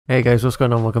Hey guys, what's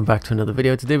going on? Welcome back to another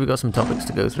video. Today we've got some topics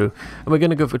to go through, and we're going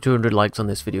to go for 200 likes on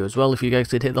this video as well. If you guys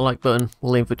did hit the like button,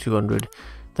 we'll aim for 200.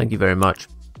 Thank you very much.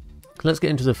 Let's get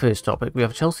into the first topic. We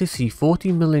have Chelsea see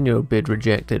 €40 million bid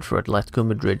rejected for Atletico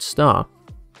Madrid star.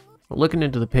 Looking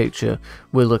into the picture,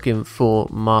 we're looking for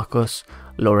Marcos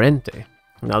Llorente.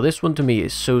 Now this one to me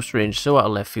is so strange, so out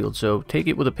of left field, so take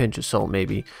it with a pinch of salt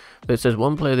maybe. But it says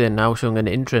one player they're now showing an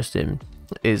interest in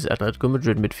is Atletico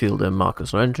Madrid midfielder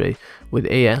Marcos Llorente, with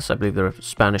AS, I believe they're a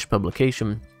Spanish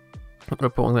publication,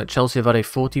 reporting that Chelsea have had a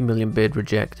 €40 million bid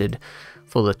rejected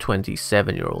for the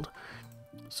 27-year-old.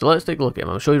 So let's take a look at him.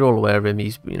 I'm sure you're all aware of him.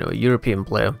 He's, a European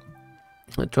player.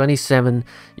 At 27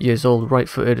 years old,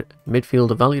 right-footed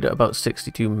midfielder, valued at about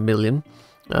 62 million,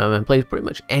 and plays pretty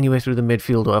much anywhere through the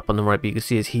midfield or up on the right. But you can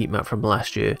see his heat map from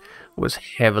last year was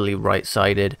heavily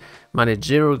right-sided. Managed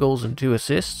 0 goals and 2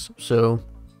 assists, so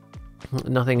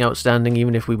nothing outstanding,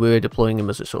 even if we were deploying him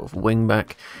as a sort of wing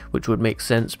back, which would make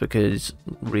sense because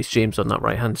Reece James on that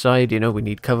right hand side, we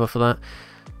need cover for that.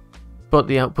 But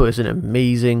the output isn't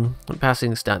amazing,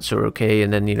 passing stats are okay,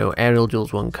 and then aerial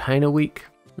duels one kind of weak,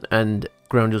 and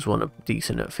ground duels one are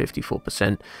decent at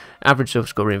 54%. Average self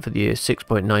scoring for the year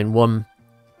 6.91.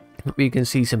 You can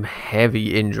see some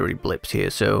heavy injury blips here,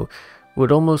 so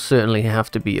would almost certainly have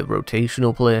to be a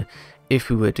rotational player if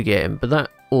we were to get him, but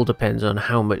that all depends on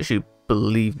how much you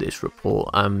believe this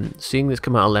report. Seeing this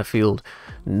come out of left field,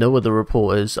 no other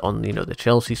reporters on the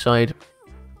Chelsea side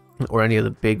or any of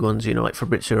the big ones, like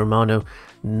Fabrizio Romano,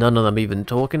 none of them even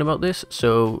talking about this,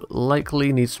 so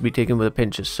likely needs to be taken with a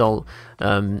pinch of salt.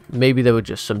 Maybe there were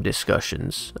just some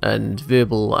discussions and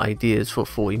verbal ideas for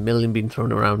 40 million being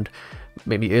thrown around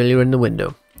maybe earlier in the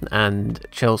window, and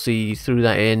Chelsea threw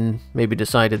that in, maybe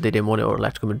decided they didn't want it, or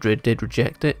Atletico Madrid did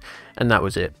reject it, and that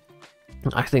was it.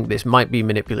 I think this might be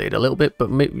manipulated a little bit, but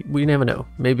we never know.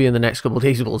 Maybe in the next couple of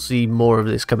days we'll see more of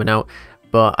this coming out,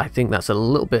 but I think that's a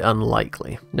little bit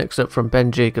unlikely. Next up from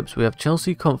Ben Jacobs, we have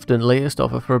Chelsea confident latest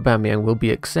offer for Aubameyang will be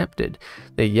accepted.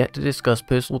 They're yet to discuss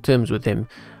personal terms with him,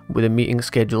 with a meeting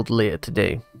scheduled later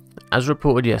today. As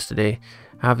reported yesterday,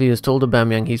 Javi has told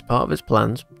Aubameyang he's part of his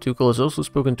plans. Tuchel has also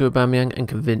spoken to Aubameyang and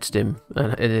convinced him,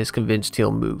 and is convinced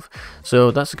he'll move. So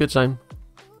that's a good sign.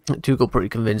 Tuchel pretty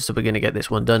convinced that we're going to get this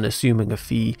one done, assuming a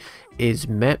fee is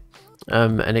met.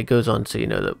 And it goes on to,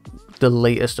 that the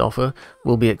latest offer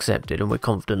will be accepted, and we're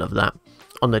confident of that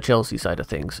on the Chelsea side of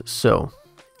things. So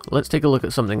let's take a look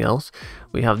at something else.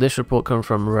 We have this report coming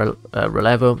from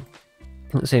Relevo,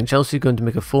 saying Chelsea are going to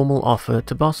make a formal offer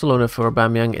to Barcelona for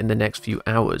Aubameyang in the next few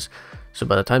hours. So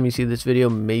by the time you see this video,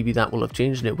 maybe that will have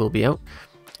changed and it will be out.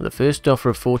 The first offer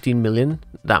of 14 million,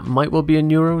 that might well be in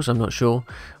euros, I'm not sure,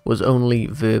 was only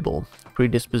verbal.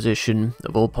 Predisposition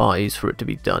of all parties for it to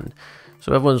be done.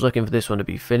 So everyone's looking for this one to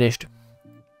be finished.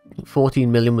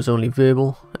 14 million was only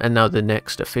verbal, and now the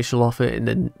next official offer in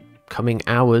the coming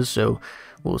hours, so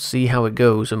we'll see how it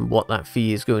goes and what that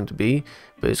fee is going to be,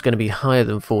 but it's going to be higher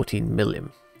than 14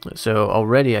 million. So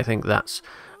already I think that's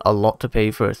a lot to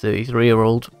pay for a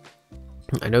 33-year-old.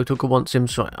 I know Tuchel wants him,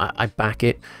 so I back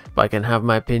it, but I can have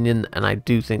my opinion, and I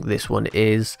do think this one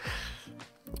is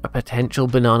a potential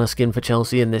banana skin for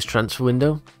Chelsea in this transfer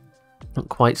window.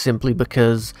 Quite simply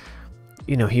because,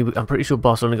 I'm pretty sure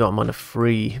Barcelona got him on a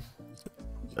free,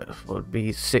 what would be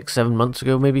 6-7 months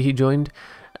ago maybe he joined,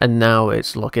 and now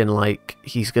it's looking like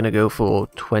he's going to go for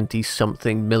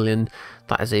 20-something million.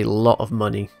 That is a lot of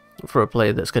money for a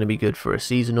player that's going to be good for a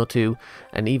season or two,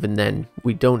 and even then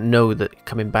we don't know that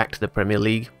coming back to the Premier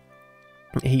League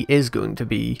he is going to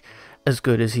be as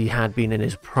good as he had been in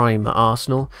his prime at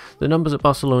Arsenal. The numbers at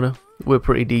Barcelona were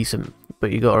pretty decent,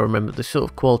 but you got to remember the sort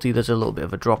of quality, there's a little bit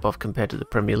of a drop off compared to the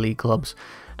Premier League clubs,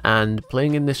 and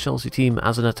playing in this Chelsea team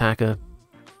as an attacker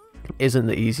isn't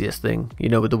the easiest thing.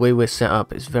 With the way we're set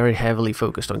up, it's very heavily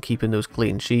focused on keeping those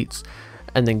clean sheets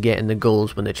and then getting the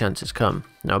goals when the chances come.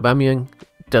 Now Aubameyang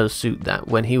does suit that.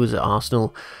 When he was at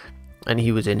Arsenal and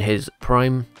he was in his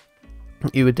prime,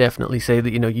 you would definitely say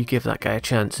that you give that guy a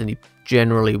chance and he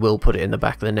generally will put it in the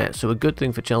back of the net. So a good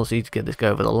thing for Chelsea to get this guy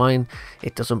over the line.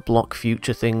 It doesn't block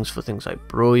future things for things like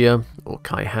Broja or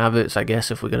Kai Havertz, I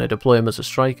guess, if we're going to deploy him as a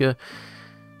striker.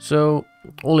 So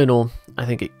all in all, I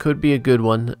think it could be a good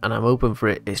one, and I'm open for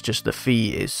it. It's just the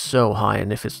fee is so high,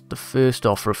 and if it's the first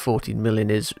offer of 14 million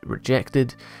is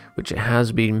rejected, which it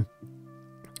has been,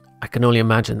 I can only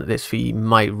imagine that this fee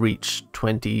might reach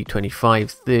 20,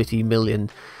 25, 30 million,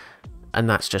 and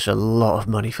that's just a lot of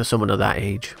money for someone of that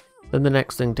age. Then the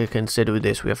next thing to consider with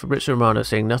this, we have Fabrizio Romano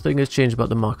saying nothing has changed about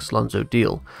the Marcos Alonso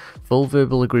deal. Full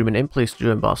verbal agreement in place to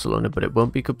join Barcelona, but it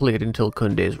won't be completed until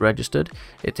Koundé is registered.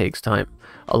 It takes time.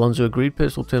 Alonso agreed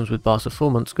personal terms with Barca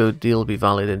 4 months ago. Deal will be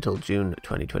valid until June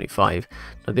 2025.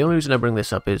 Now the only reason I bring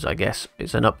this up is, I guess,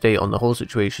 it's an update on the whole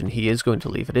situation. He is going to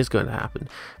leave. It is going to happen.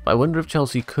 But I wonder if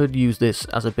Chelsea could use this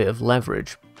as a bit of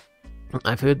leverage.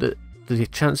 I've heard that the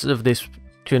chances of this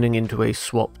turning into a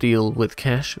swap deal with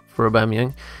cash for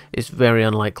Aubameyang is very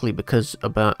unlikely, because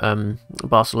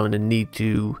Barcelona need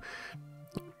to,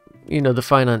 the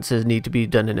finances need to be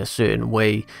done in a certain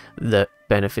way that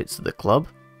benefits the club.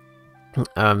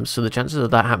 So the chances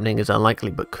of that happening is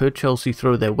unlikely. But could Chelsea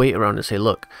throw their weight around and say,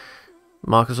 look,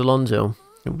 Marcos Alonso,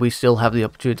 we still have the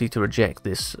opportunity to reject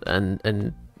this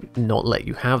and not let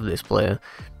you have this player,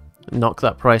 knock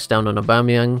that price down on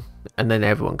Aubameyang, and then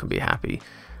everyone can be happy.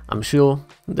 I'm sure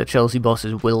the Chelsea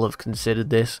bosses will have considered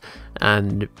this,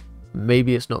 and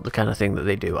maybe it's not the kind of thing that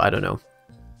they do, I don't know.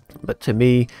 But to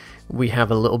me, we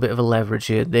have a little bit of a leverage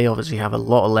here. They obviously have a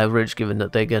lot of leverage, given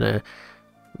that they're going to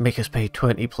make us pay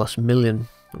 20+ million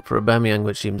for Aubameyang,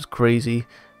 which seems crazy,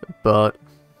 but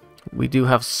we do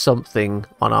have something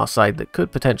on our side that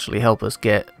could potentially help us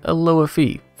get a lower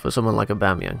fee for someone like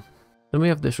Aubameyang. Then we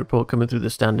have this report coming through the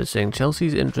Standard saying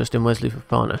Chelsea's interest in Wesley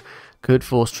Fofana could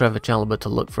force Trevor Chalobah to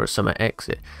look for a summer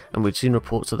exit, and we've seen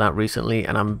reports of that recently,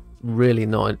 and I'm really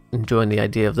not enjoying the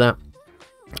idea of that.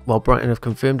 While Brighton have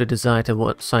confirmed a desire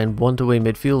to sign one-away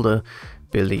midfielder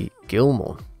Billy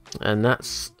Gilmour, and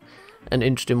that's an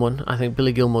interesting one. I think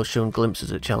Billy Gilmour's shown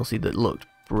glimpses at Chelsea that looked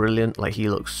brilliant, like he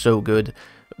looks so good,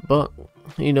 but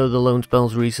the loan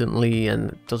spells recently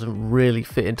and it doesn't really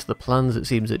fit into the plans, it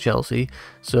seems, at Chelsea.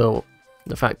 So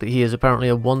the fact that he is apparently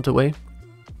a want-away,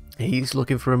 he's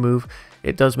looking for a move,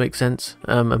 it does make sense.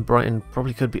 And Brighton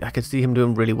probably could be, I could see him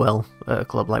doing really well at a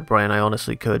club like Brighton, I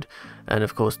honestly could. And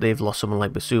of course they've lost someone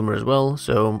like Bissouma as well,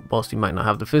 so whilst he might not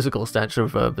have the physical stature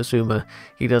of Bissouma,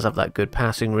 he does have that good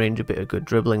passing range, a bit of good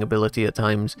dribbling ability at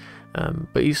times,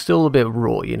 but he's still a bit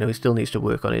raw, he still needs to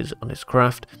work on his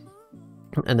craft.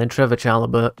 And then Trevor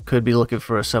Chalobah could be looking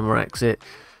for a summer exit.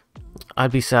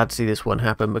 I'd be sad to see this one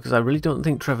happen, because I really don't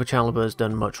think Trevor Chalobah has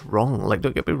done much wrong. Like,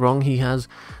 don't get me wrong, he has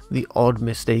the odd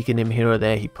mistake in him here or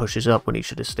there. He pushes up when he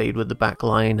should have stayed with the back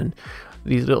line, and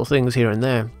these little things here and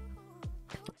there.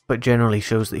 But generally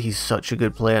shows that he's such a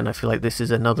good player, and I feel like this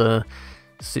is another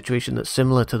situation that's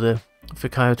similar to the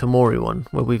Fikayo Tomori one,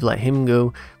 where we've let him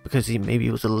go because maybe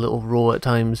was a little raw at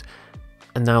times,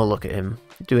 and now look at him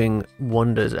doing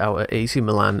wonders out at AC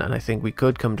Milan, and I think we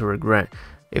could come to regret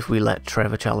if we let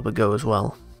Trevor Chalobah go as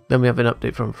well. Then we have an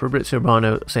update from Fabrizio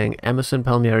Romano saying Emerson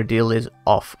Palmieri deal is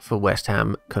off for West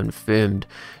Ham, confirmed.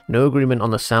 No agreement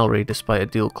on the salary despite a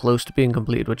deal close to being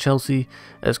completed with Chelsea,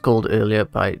 as called earlier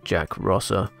by Jack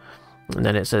Rosser. And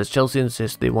then it says Chelsea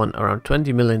insists they want around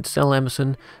 20 million to sell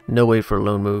Emerson, no way for a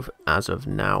loan move as of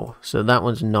now. So that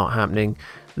one's not happening.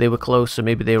 They were close, so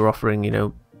maybe they were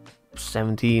offering,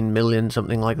 17 million,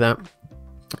 something like that.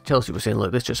 Chelsea was saying,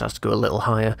 look, this just has to go a little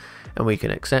higher and we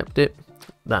can accept it.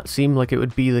 That seemed like it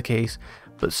would be the case,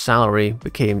 but salary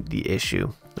became the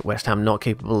issue. West Ham not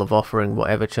capable of offering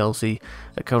whatever Chelsea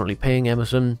are currently paying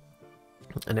Emerson,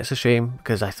 and it's a shame,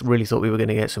 because I really thought we were going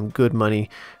to get some good money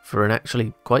for an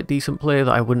actually quite decent player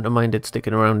that I wouldn't have minded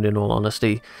sticking around, in all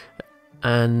honesty.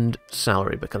 And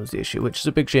salary becomes the issue, which is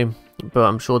a big shame, but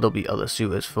I'm sure there'll be other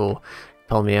suitors for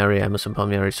Emerson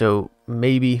Palmieri, so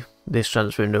maybe this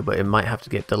transfer window, but it might have to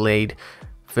get delayed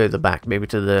further back, maybe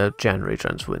to the January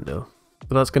transfer window.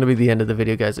 But that's going to be the end of the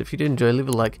video, guys. If you did enjoy, leave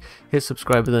a like, hit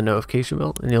subscribe with the notification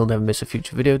bell, and you'll never miss a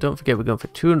future video. Don't forget, we're going for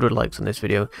 200 likes on this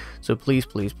video, so please,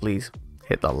 please, please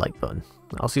hit that like button.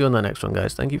 I'll see you on the next one,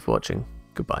 guys. Thank you for watching.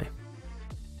 Goodbye.